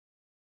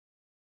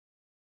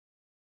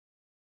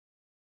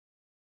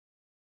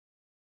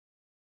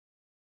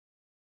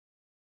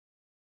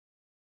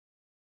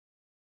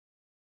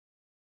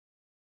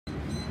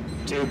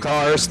Two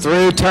cars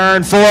through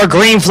turn 4.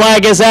 Green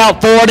flag is out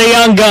for the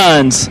Young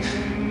Guns.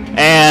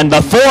 And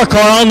the 4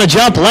 car on the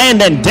jump,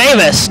 Landon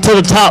Davis to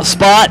the top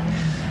spot.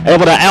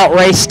 Able to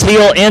outrace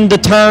Teal into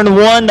turn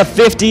 1. The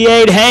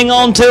 58, hang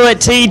on to it,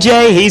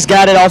 TJ. He's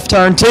got it off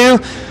turn 2.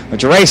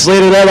 But your race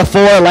leader there, the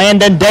 4,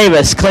 Landon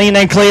Davis, clean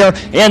and clear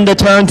into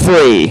turn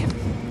 3.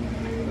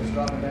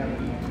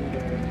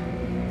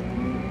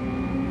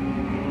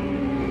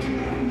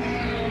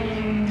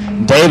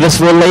 Davis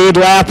will lead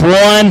lap 1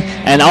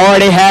 and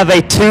already have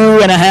a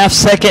 2.5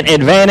 second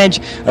advantage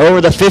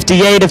over the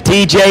 58 of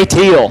TJ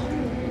Teal.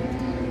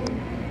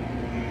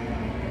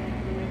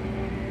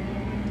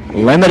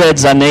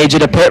 Limiteds, I need you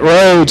to pit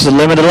roads. The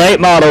limited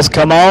late models,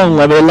 come on.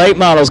 Limited late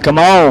models, come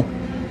on.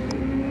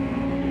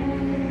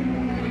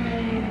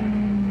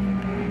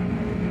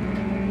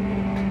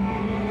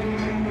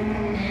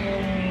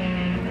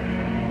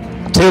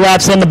 Two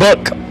laps in the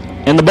book.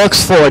 In the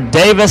books for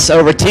Davis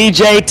over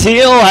TJ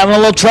Teal. Having a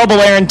little trouble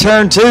there in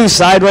turn 2.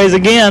 Sideways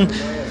again.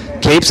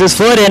 Keeps his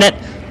foot in it.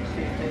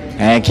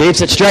 And keeps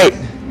it straight.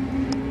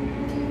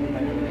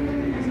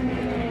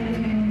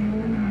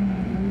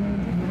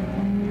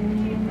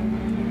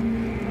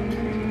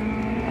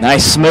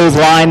 Nice smooth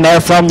line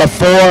there from the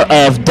 4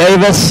 of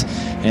Davis.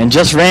 And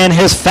just ran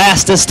his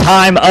fastest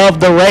time of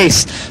the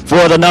race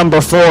for the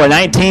number 4.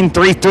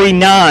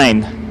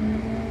 19.339.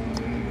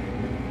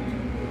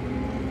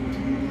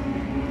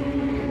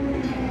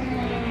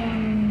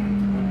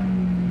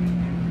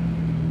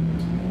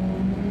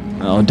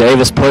 Oh,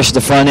 Davis pushed the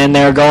front end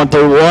there, going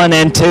through 1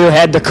 and 2,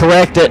 had to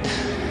correct it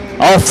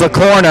off the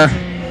corner.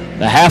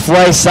 The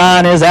halfway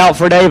sign is out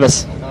for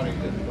Davis.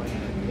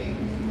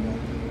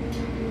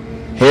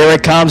 Here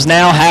it comes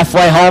now,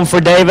 halfway home for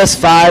Davis.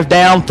 5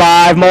 down,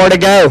 5 more to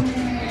go.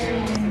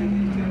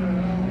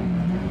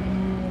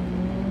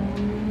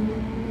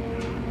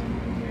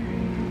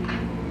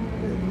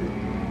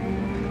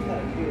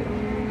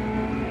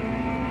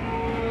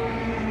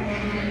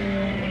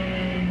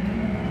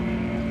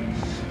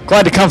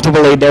 Quite a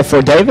comfortable lead there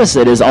for Davis.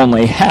 It is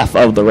only half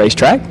of the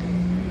racetrack.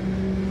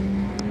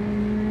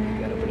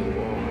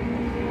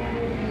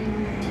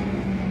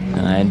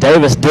 And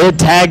Davis did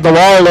tag the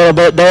wall a little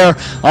bit there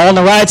on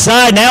the right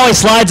side. Now he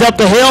slides up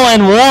the hill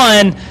and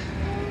 1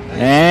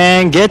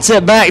 and gets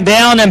it back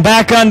down and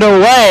back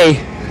underway.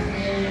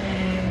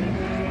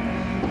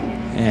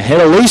 And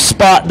hit a loose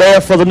spot there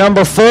for the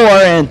number 4,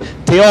 and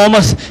Teal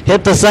almost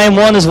hit the same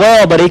one as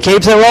well, but he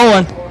keeps it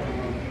rolling.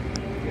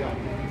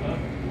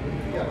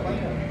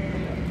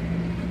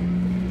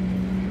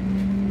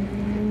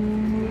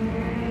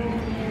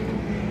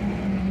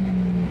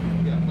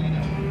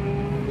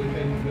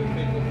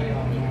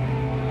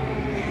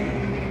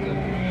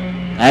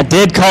 That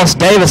did cost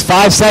Davis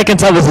 5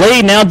 seconds of his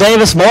lead. Now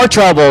Davis more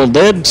trouble.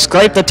 Did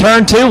scrape the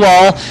turn 2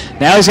 wall.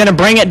 Now he's going to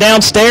bring it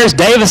downstairs.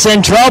 Davis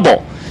in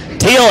trouble.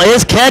 Teal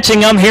is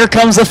catching him. Here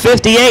comes the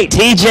 58,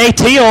 TJ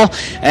Teal.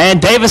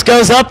 And Davis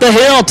goes up the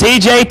hill.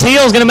 TJ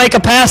Teal is going to make a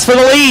pass for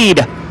the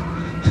lead.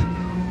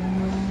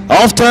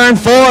 Off turn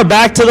 4,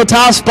 back to the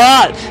top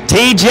spot.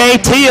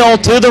 TJ Teal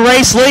to the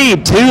race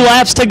lead. 2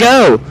 laps to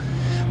go.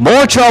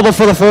 More trouble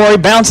for the 4. He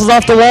bounces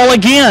off the wall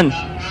again.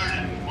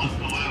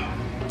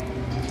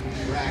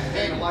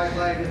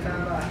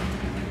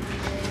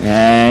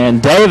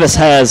 And Davis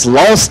has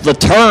lost the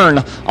turn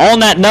on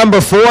that number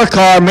 4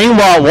 car.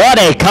 Meanwhile, what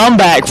a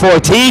comeback for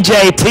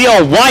TJ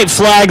Teal. White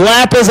flag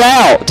lap is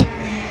out.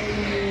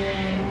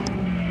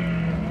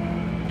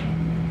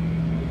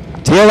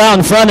 Teal out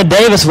in front of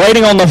Davis,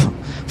 waiting on the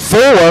 4.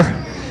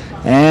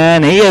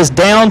 And he is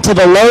down to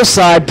the low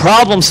side.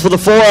 Problems for the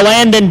 4,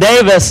 Landon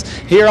Davis,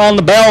 here on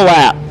the bell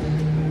lap.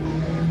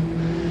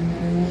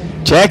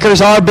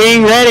 Checkers are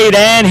being readied,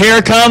 and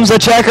here comes a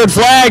checkered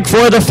flag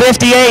for the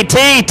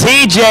 58T,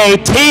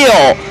 TJ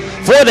Teal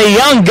for the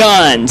Young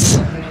Guns.